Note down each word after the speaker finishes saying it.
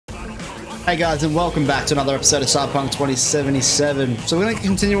Hey guys, and welcome back to another episode of Cyberpunk 2077. So we're going to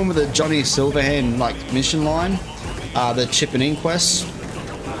continue on with the Johnny Silverhand mission line, the Chippin inquest,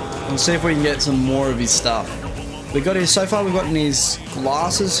 and see if we can get some more of his stuff. We got his, so far we've gotten his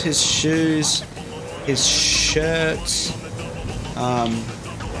glasses, his shoes, his shirts,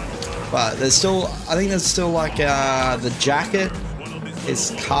 but there's still, I think there's still like the jacket,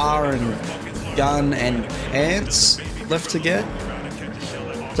 his car and gun and pants left to get.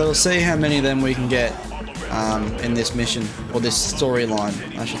 So we'll see how many of them we can get in this mission, or this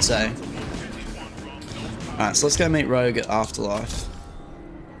storyline, I should say. Alright, so let's go meet Rogue at Afterlife.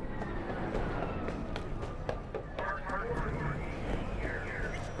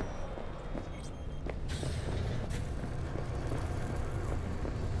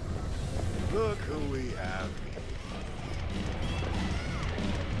 Look who we have.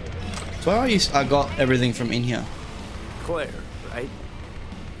 So I got everything from in here. Claire, right?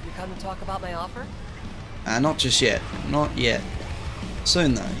 Come to talk about my offer? Not just yet. Not yet.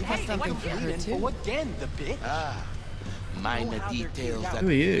 Soon though. You got something for her too? Again, the bitch. Ah, minor details. Who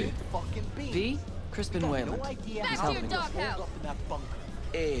are you? V? Crispin Wayland. Back to your doghouse.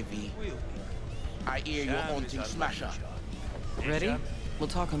 Hey, V. I hear you're hunting Smasher. Ready? We'll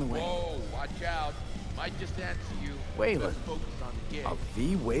talk on the way. Whoa, watch out. Might just answer you. Wayland. Let's focus on the game. A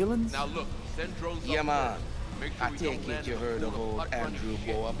V. Wayland's? Now look, Centro's Yeah, up man. first. Make sure I we take don't it land you a heard of pool old hot running Andrew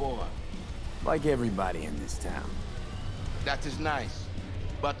shit. Boa Boa. Like everybody in this town. That is nice,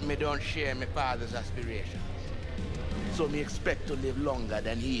 but me don't share my father's aspirations. So me expect to live longer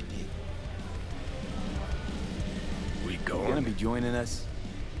than he did. We gonna be joining us?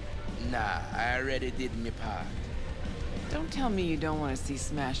 Nah, I already did my part. Don't tell me you don't want to see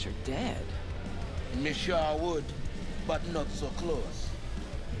Smasher dead. Me sure would, but not so close.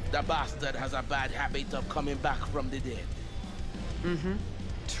 The bastard has a bad habit of coming back from the dead. Mm-hmm.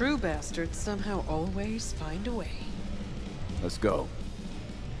 True bastards somehow always find a way. Let's go.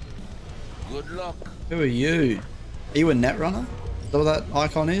 Good luck. Who are you? Are you a netrunner? Is that what that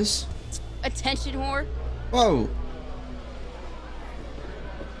icon is? Attention whore. Whoa!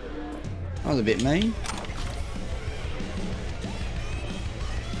 That was a bit mean.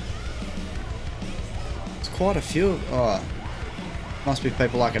 It's quite a few. Oh, must be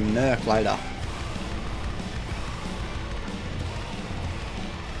people like a Nerk later.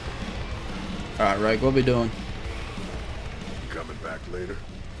 Alright, Rogue, what are we doing? Coming back later.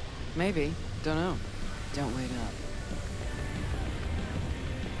 Maybe. Don't know. Don't wait up.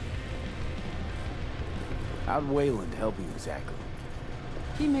 How'd Wayland help you exactly?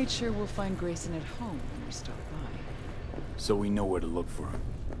 He made sure we'll find Grayson at home when we stop by. So we know where to look for him.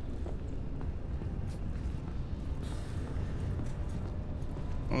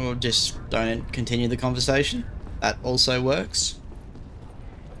 Or just don't continue the conversation. That also works.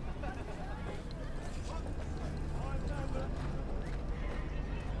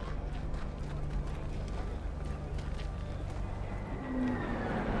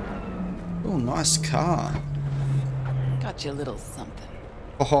 Oh, nice car. Got you a little something.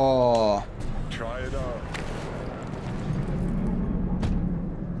 Oh, Try it out.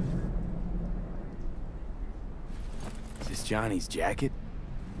 Is this Johnny's jacket?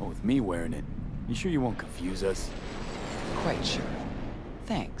 Well, with me wearing it, you sure you won't confuse us? Quite sure.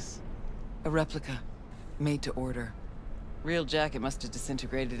 Thanks. A replica. Made to order. Real jacket must have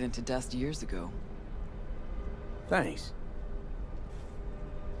disintegrated into dust years ago. Thanks.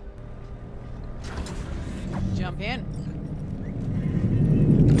 Jump in.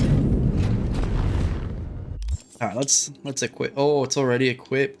 alright. Let's equip. Oh, it's already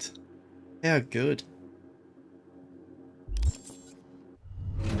equipped. How good.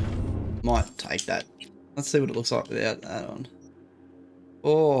 Might take that. Let's see what it looks like without that on.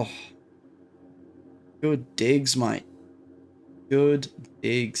 Oh, good digs, mate. Good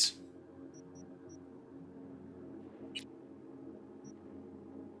digs.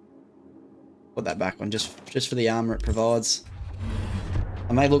 Put that back on just for the armor it provides.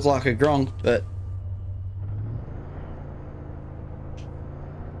 I may look like a gronk, but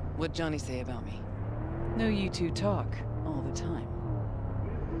What'd Johnny say about me? No, you two talk all the time.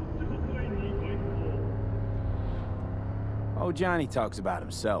 Oh, Johnny talks about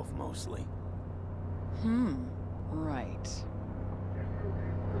himself mostly. Right.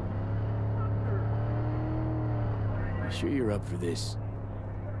 You sure you're up for this?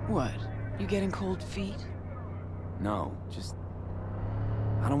 What? You getting cold feet? No, just...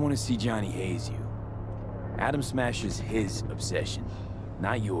 I don't want to see Johnny haze you. Adam Smasher's his obsession,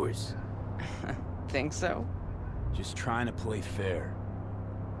 not yours. Think so? Just trying to play fair.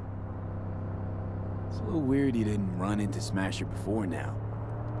 It's a little weird you didn't run into Smasher before now.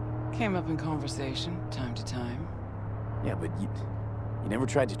 Came up in conversation, time to time. Yeah, but you never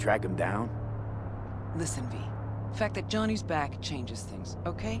tried to track him down? Listen, V. The fact that Johnny's back changes things,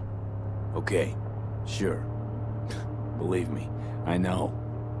 okay? Okay, sure. Believe me, I know.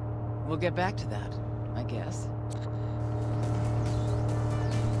 We'll get back to that, I guess.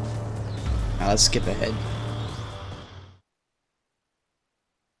 Now let's skip ahead.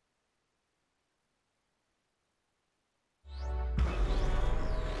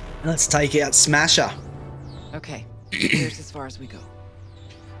 Let's take out Smasher. Okay, here's as far as we go.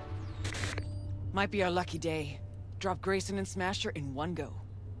 Might be our lucky day. Drop Grayson and Smasher in one go.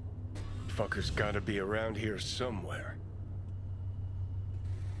 Fucker's gotta be around here somewhere.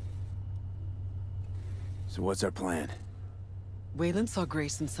 So what's our plan? Wayland saw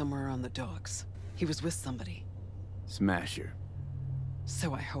Grayson somewhere on the docks. He was with somebody. Smasher.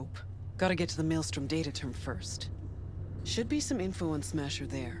 So I hope. Gotta get to the Maelstrom data term first. Should be some info on Smasher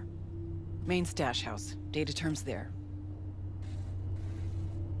there. Main stash house. Data term's there.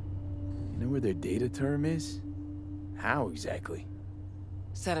 You know where their data term is? How exactly?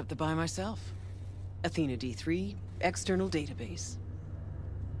 Set up to buy myself. Athena D3, external database.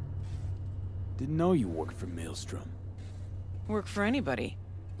 Didn't know you worked for Maelstrom. Work for anybody,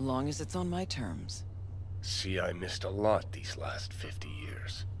 long as it's on my terms. See, I missed a lot these last 50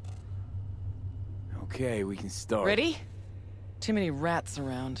 years. Okay, we can start. Ready? Too many rats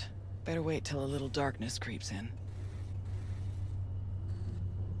around. Better wait till a little darkness creeps in.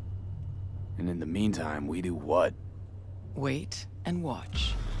 And in the meantime, we do what? Wait and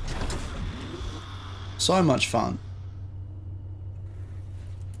watch. So much fun.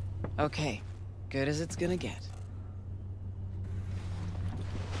 Okay, good as it's gonna get.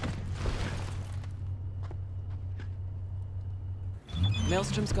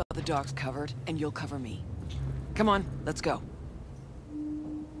 Maelstrom's got the docks covered, and you'll cover me. Come on, let's go.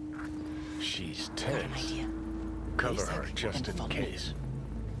 She's Got an tense. idea. Cover Stay her safe just and in follow me. case.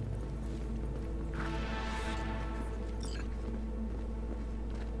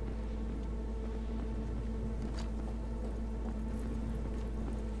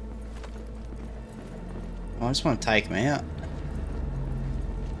 I just want to take him out.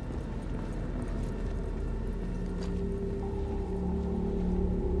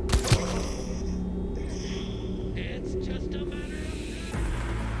 It's just a matter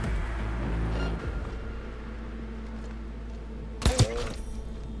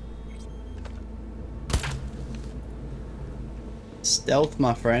Stealth,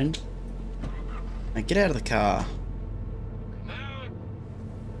 my friend. Now get out of the car.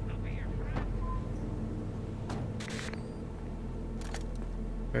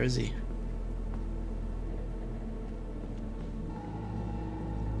 Where is he?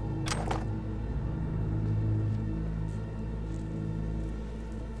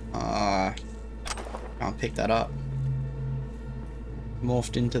 Can't pick that up.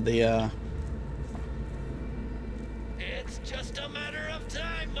 Morphed into the It's just a matter of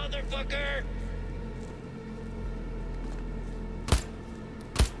time, motherfucker!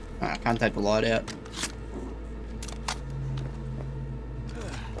 I can't take the light out.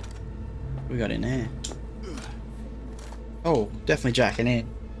 We got in there. Oh, definitely jacking in.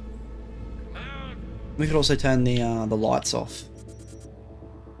 We could also turn the lights off.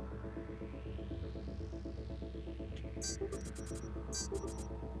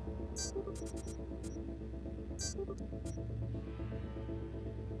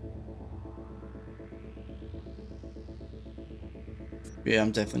 Yeah,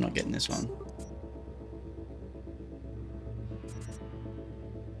 I'm definitely not getting this one.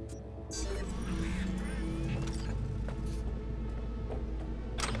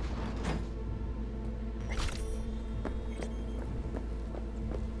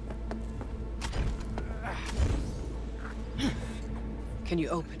 Can you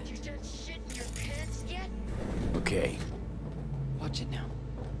open it? Okay. Watch it now.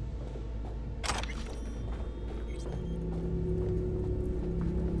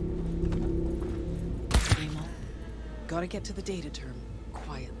 Amo, gotta get to the data term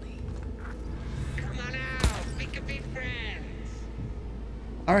quietly. Come on out, we can be friends!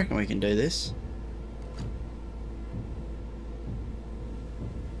 I reckon we can do this.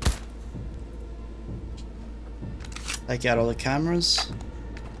 Take out all the cameras.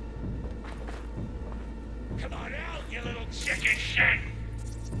 Come on out, you little chicken shit!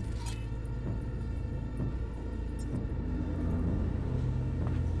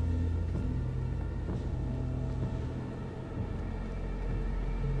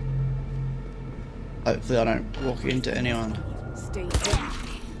 Hopefully I don't walk into anyone. Stay there.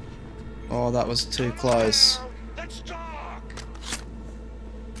 Oh, that was too close. Let's talk!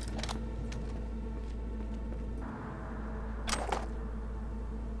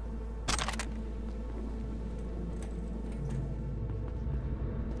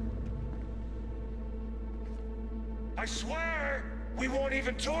 I swear, we won't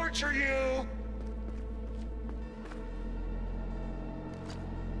even torture you.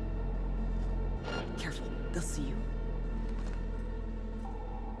 Careful, they'll see you.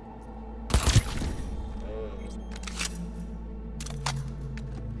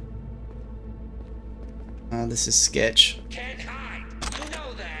 This is sketch. Can't hide. You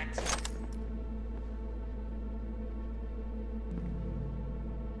know that.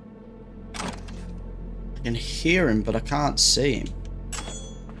 I can hear him, but I can't see him.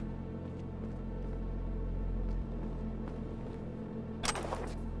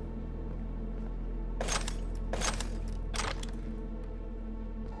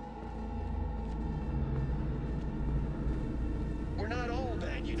 We're not all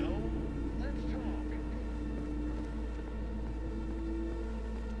bad, you know. Let's talk.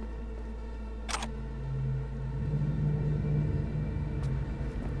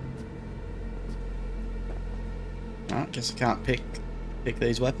 Alright, guess I can't pick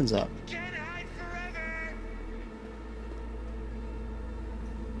these weapons up. Can't hide forever.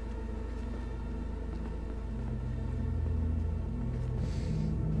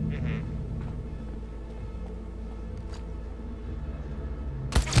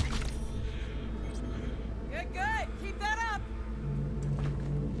 Good, good. Keep that up.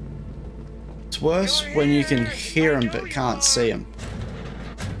 It's worse when you can hear him but can't see him.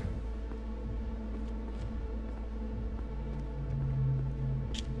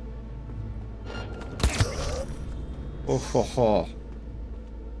 Oh ho ho.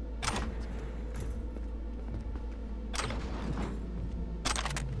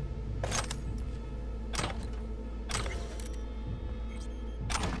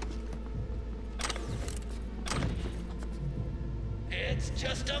 It's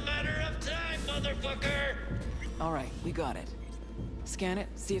just a matter of time, motherfucker. All right, we got it. Scan it,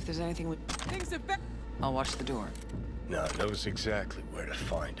 see if there's anything we... Things are back. I'll watch the door. Nah, knows exactly where to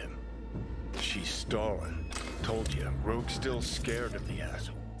find him. She's stalling. Told you, Rogue's still scared of the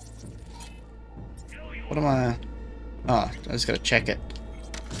asshole. What am I... Oh, I just gotta check it.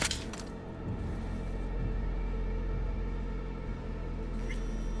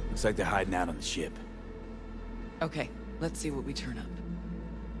 Looks like they're hiding out on the ship. Okay, let's see what we turn up.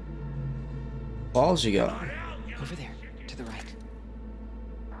 Balls you got. Over there, to the right.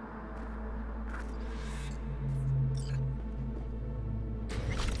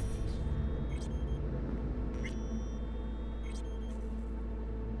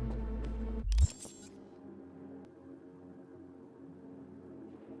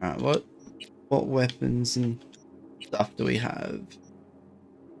 Alright, what weapons and stuff do we have?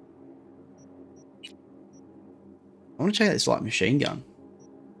 I want to check out this light machine gun.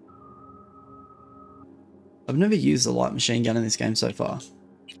 I've never used the light machine gun in this game so far.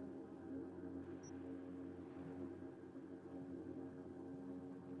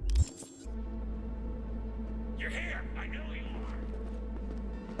 You're here. I know you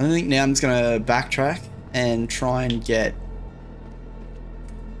are. I think now I'm just gonna backtrack and try and get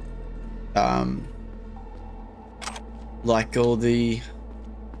like all the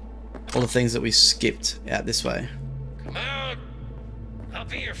things that we skipped out this way. Come on. I'll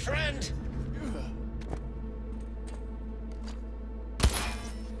be your friend.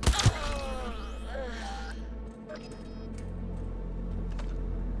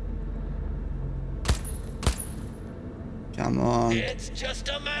 Come on. It's just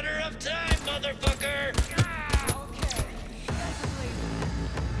a matter of time, motherfucker.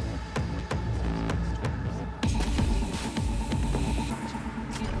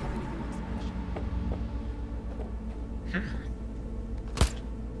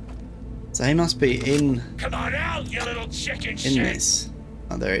 So he must be in Come on out, you little chicken in shit. this.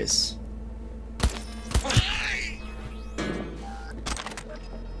 Oh, there he is.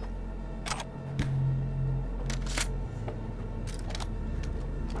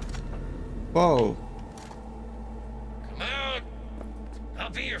 Whoa. Come on. I'll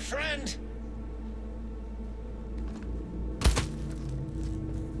be your friend.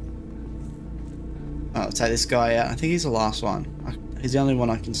 Oh, I'll take this guy out. I think he's the last one. He's the only one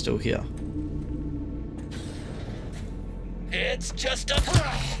I can still hear. It's just a...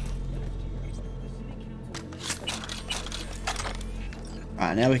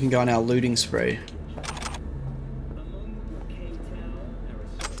 Alright, now we can go on our looting spree.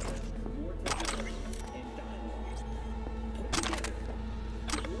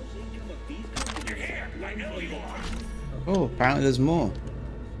 You're here. I know you are. Oh, apparently there's more.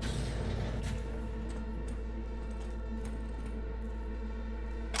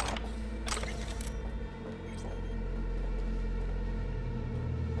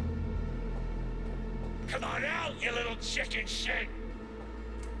 Come on out, you little chicken shit!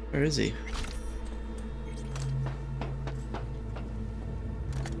 Where is he?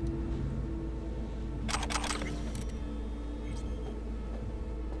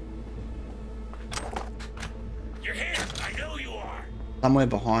 You're here! I know you are! Somewhere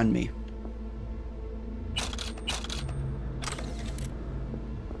behind me.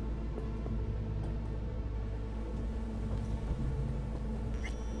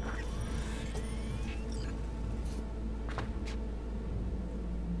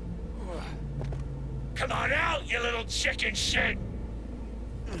 Come on out, you little chicken shit!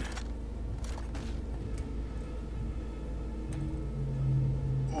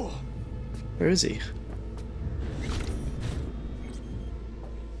 Where is he?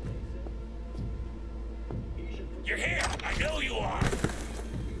 You're here! I know you are!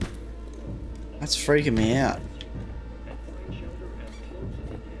 That's freaking me out.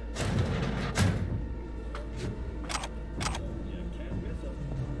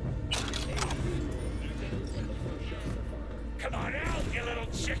 Come on out, you little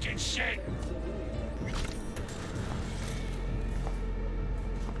chicken shit!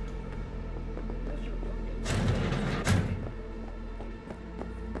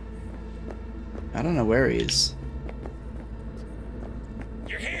 I don't know where he is.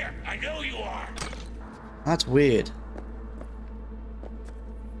 You're here! I know you are! That's weird.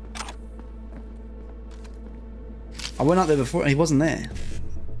 I went up there before and he wasn't there.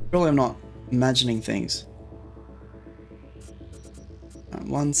 Surely I'm not imagining things.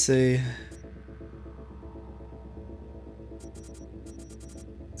 1C.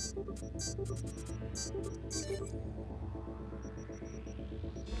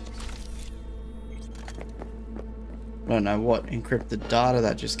 I don't know what encrypted data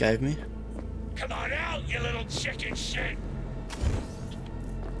that just gave me. Come on out, you little chicken shit!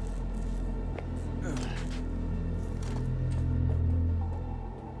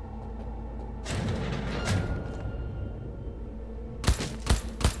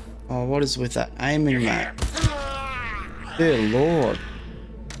 Oh, what is with that aiming, mate? Dear Lord.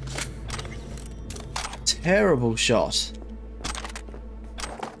 Terrible shot.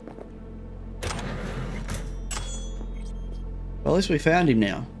 Well, at least we found him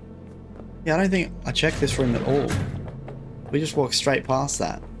now. Yeah, I don't think I checked this room at all. We just walked straight past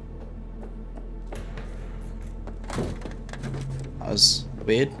that. That was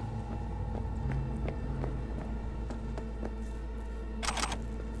weird.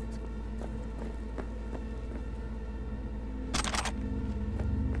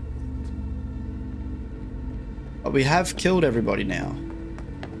 But we have killed everybody now.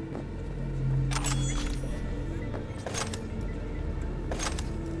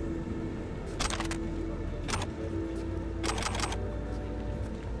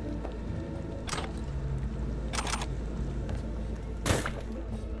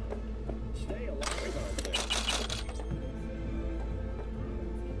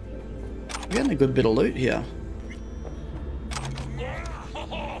 We're getting a good bit of loot here.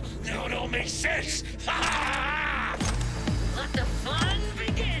 Now it all makes sense! Let the fun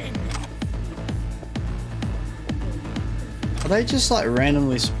begin! Are they just like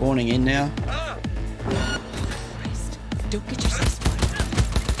randomly spawning in now? Christ. Don't get yourself spotted.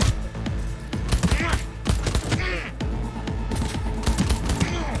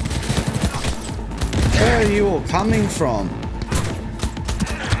 Where are you all coming from?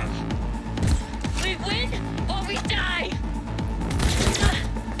 We win or we die!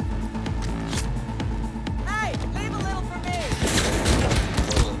 Hey, leave a little for me!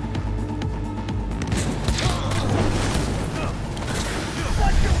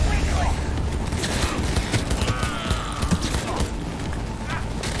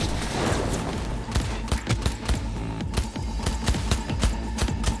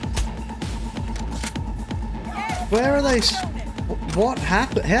 Where are they? What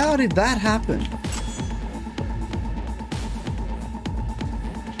happened? How did that happen?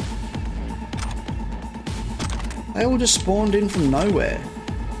 They all just spawned in from nowhere.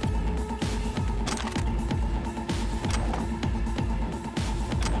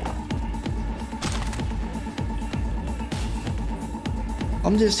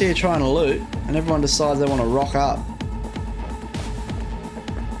 I'm just here trying to loot, and everyone decides they want to rock up.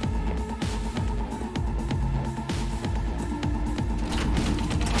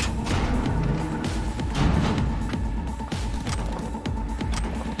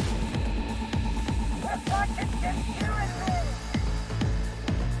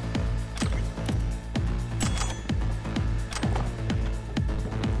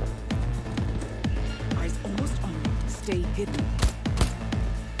 Eyes almost on you. Stay hidden.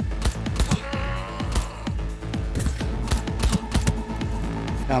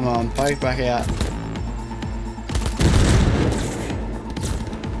 Come on, poke back out.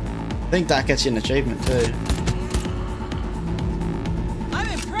 I think that gets you an achievement too. I'm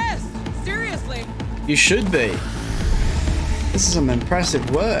impressed! Seriously! You should be. This is some impressive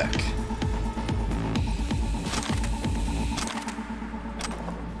work.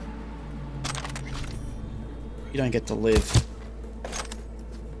 You don't get to live.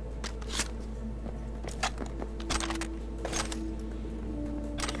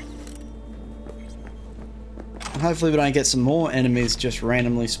 And hopefully we don't get some more enemies just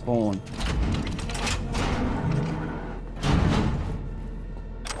randomly spawn.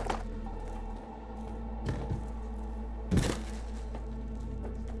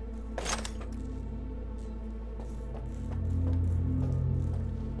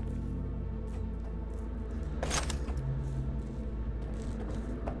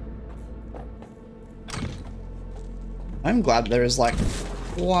 I'm glad there is like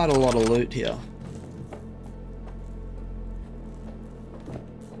quite a lot of loot here.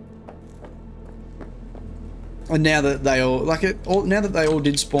 And now that they all now that they all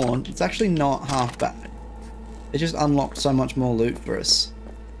did spawn, it's actually not half bad. It just unlocked so much more loot for us.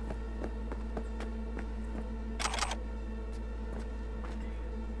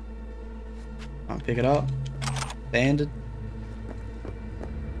 Can't pick it up. Banded.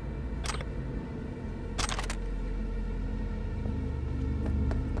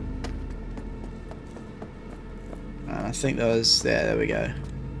 I think those there we go.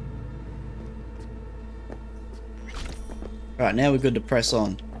 Right, now we're good to press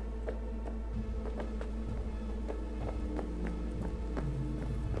on.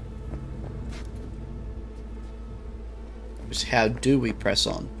 Just how do we press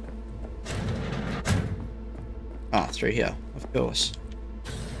on? Ah, through here, of course.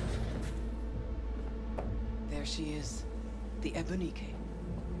 There she is. The Ebonique.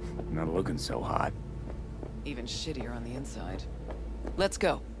 Not looking so hot. Even shittier on the inside. Let's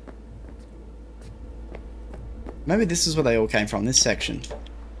go. Maybe this is where they all came from, this section.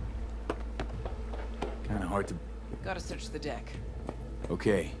 Kinda hard to... Gotta search the deck.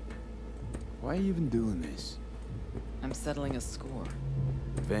 Okay. Why are you even doing this? I'm settling a score.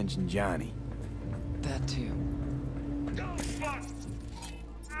 Avenging Johnny. That too. Go fuck!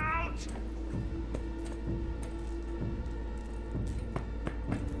 Out!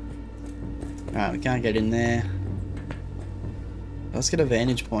 Alright, we can't get in there. Let's get a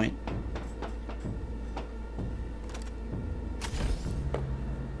vantage point.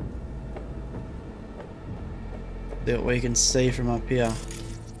 See what we can see from up here.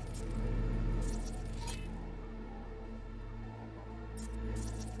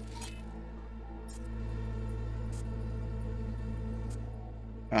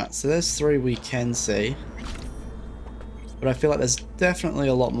 Alright, so there's 3 we can see. But I feel like there's definitely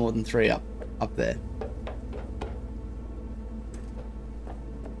a lot more than 3 up there.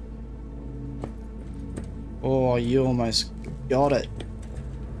 Oh, you almost got it.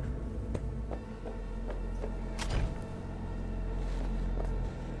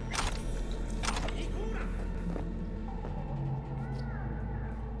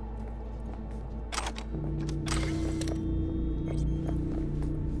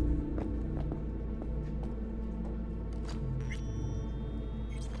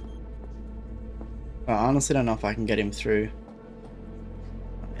 I honestly don't know if I can get him through.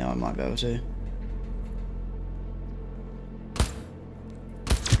 Yeah, I might be able to.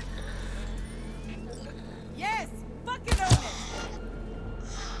 Yes! Fucking own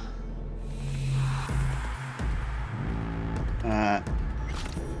it! Alright.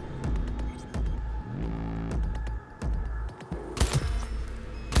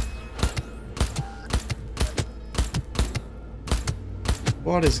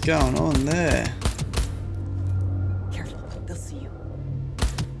 What is going on there? Careful, they'll see you.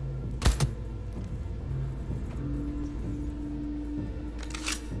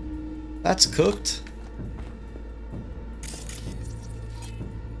 That's cooked.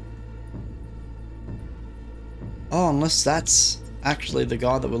 Oh, unless that's actually the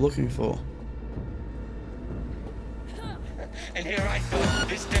guy that we're looking for. And here I go,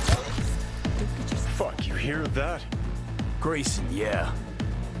 this devil. Fuck, you hear that? Grayson, yeah.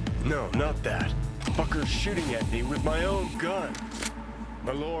 No, not that. Fucker's shooting at me with my own gun.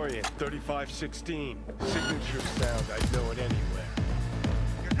 Malorian, 3516. Signature sound, I'd know it anywhere.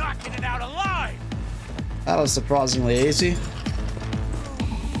 You're not getting out alive! That was surprisingly easy.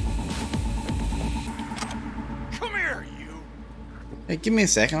 Come here, you! Hey, give me a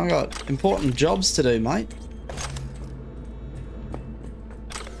second. I've got important jobs to do, mate.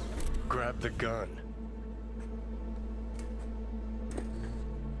 Grab the gun.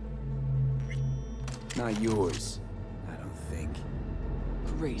 not yours, I don't think.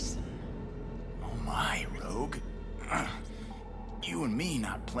 Grayson. Oh my, Rogue. You and me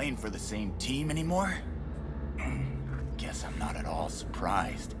not playing for the same team anymore? Guess I'm not at all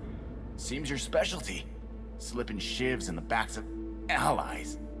surprised. Seems your specialty. Slipping shivs in the backs of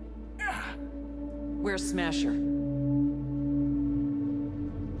allies. Where's Smasher?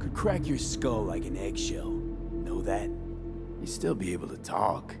 Could crack your skull like an eggshell. Know that? You'd still be able to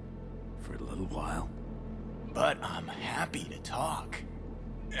talk. For a little while. But I'm happy to talk.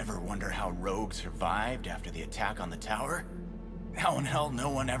 Ever wonder how Rogue survived after the attack on the tower? How in hell no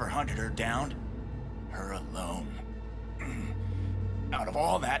one ever hunted her down? Her alone. Out of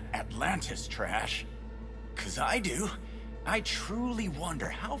all that Atlantis trash. 'Cause I do. I truly wonder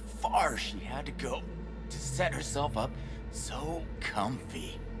how far she had to go to set herself up so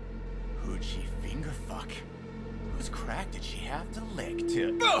comfy. Who'd she finger fuck? Whose crack did she have to lick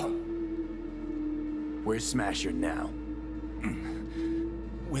to... Where's Smasher now?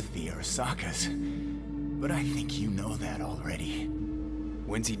 With the Arasakas. But I think you know that already.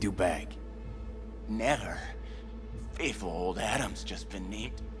 When's he due back? Never. Faithful old Adam's just been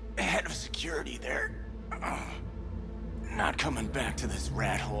named head of security there. Not coming back to this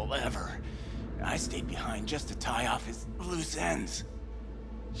rat hole ever. I stayed behind just to tie off his loose ends.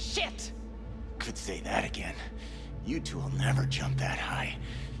 Shit! Could say that again. You two will never jump that high.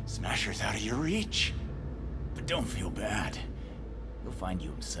 Smasher's out of your reach. But don't feel bad. He'll find you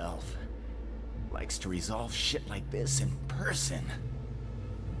himself. Likes to resolve shit like this in person.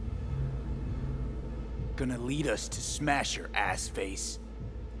 Gonna lead us to Smasher, assface.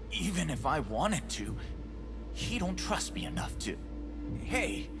 Even if I wanted to, he don't trust me enough to.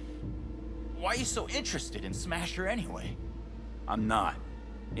 Hey, why are you so interested in Smasher anyway? I'm not.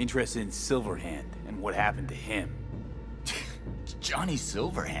 Interested in Silverhand and what happened to him. Johnny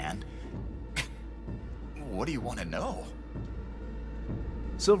Silverhand? What do you want to know?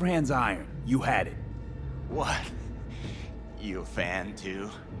 Silverhand's iron. You had it. What? You a fan too?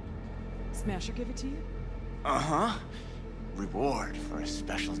 Smasher give it to you? Uh-huh. Reward for a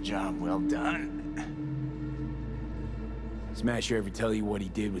special job well done. Smasher ever tell you what he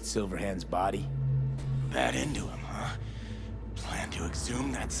did with Silverhand's body? That into him, huh? Plan to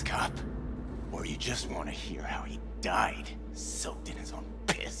exhume that scop? Or you just want to hear how he died, soaked in his own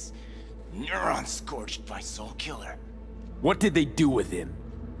piss? Neurons scorched by Soul Killer. What did they do with him?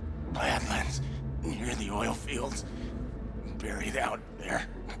 Badlands, near the oil fields. Buried out there.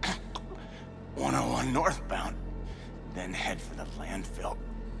 101 northbound. Then head for the landfill.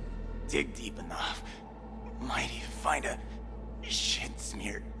 Dig deep enough. Might even find a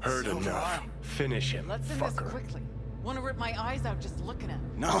shit-smeared Heard silver enough. arm. Finish him, Let's end this fucker. quickly. Want to rip my eyes out just looking at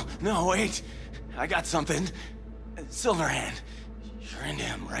him. No, wait. I got something. Silverhand. You're into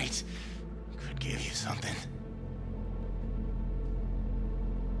him, right? Could give you something.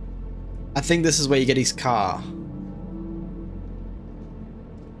 I think this is where you get his car.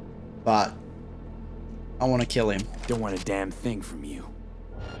 But I want to kill him. Don't want a damn thing from you.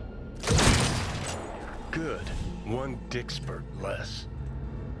 Good. One dick spurt less.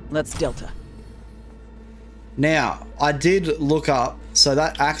 Let's Delta. Now, I did look up, so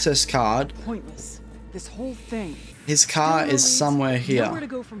that access card, Pointless. This whole thing. his car is somewhere Nowhere here. to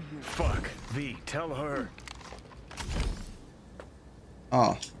go from here. Fuck. V, tell her.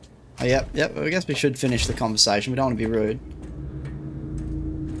 Oh, yep. I guess we should finish the conversation. We don't want to be rude.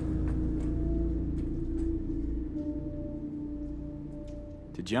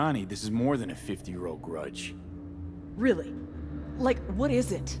 To Johnny, this is more than a 50-year-old grudge. Really? Like, what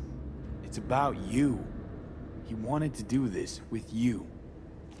is it? It's about you. He wanted to do this with you.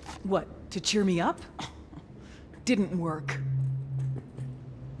 What, to cheer me up? Didn't work.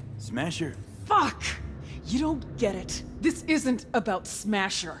 Smasher. Fuck! You don't get it. This isn't about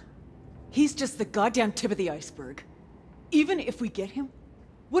Smasher. He's just the goddamn tip of the iceberg. Even if we get him,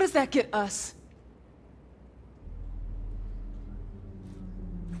 what does that get us?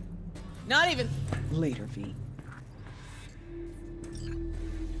 Not even... Later, V.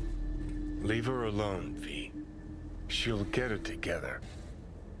 Leave her alone, V. She'll get it together.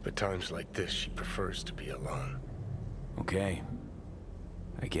 But times like this, she prefers to be alone. Okay.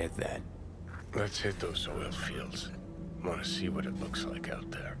 I get that. Let's hit those oil fields. Want to see what it looks like out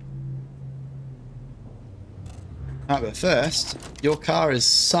there. Alright, but first, your car is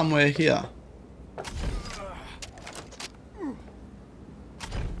somewhere here.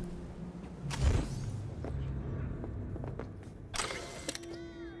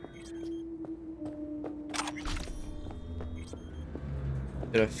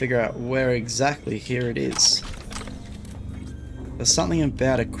 Gotta figure out where exactly here it is. There's something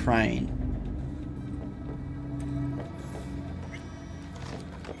about a crane.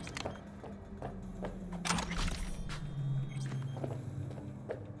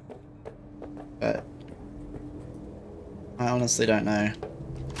 honestly don't know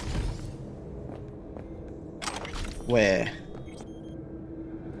where.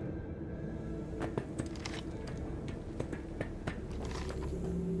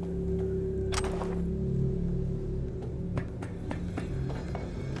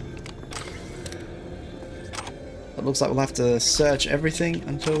 It looks like we'll have to search everything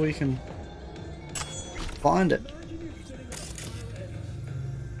until we can find it.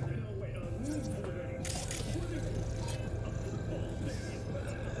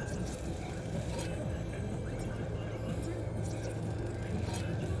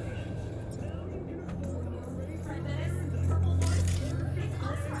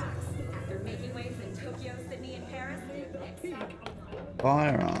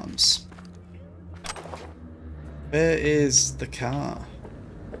 Firearms. Where is the car?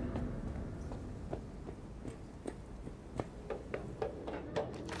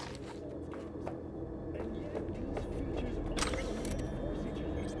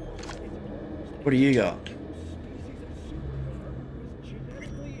 What do you got?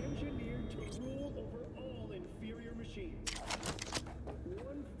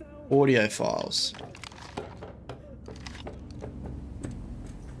 Audio files.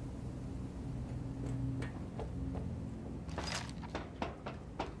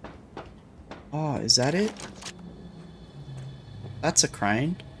 Oh, is that it? That's a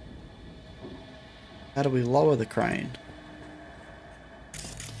crane. How do we lower the crane?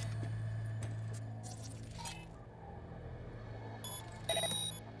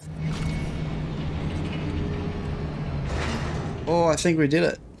 Oh, I think we did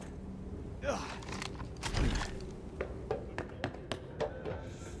it.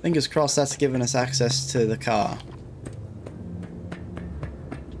 Fingers crossed that's given us access to the car.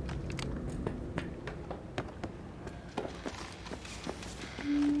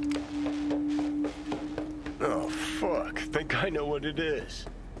 Oh, fuck. Think I know what it is.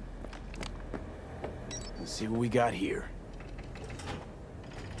 Let's see what we got here.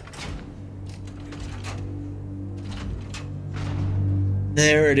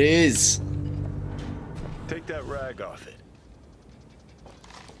 There it is. Take that rag off it.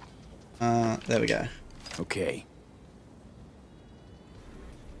 There we go. Okay.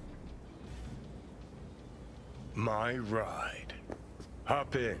 My ride.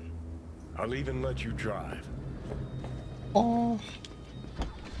 Hop in. I'll even let you drive. Oh.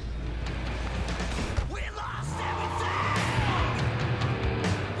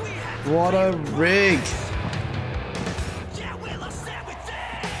 What a rig.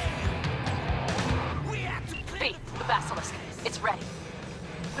 B, the basilisk. It's ready.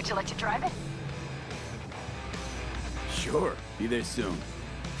 Would you like to drive it? Sure. Be there soon.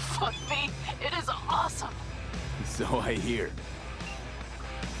 Fuck B, it is awesome. So I hear.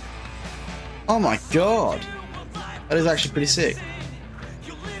 Oh my god. That is actually pretty sick.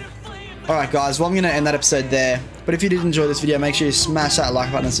 Alright guys, well I'm going to end that episode there. But if you did enjoy this video, make sure you smash that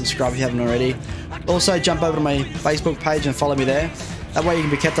like button and subscribe if you haven't already. Also jump over to my Facebook page and follow me there. That way you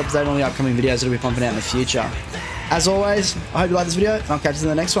can be kept up to date on the upcoming videos that will be pumping out in the future. As always, I hope you like this video and I'll catch you in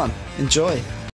the next one. Enjoy.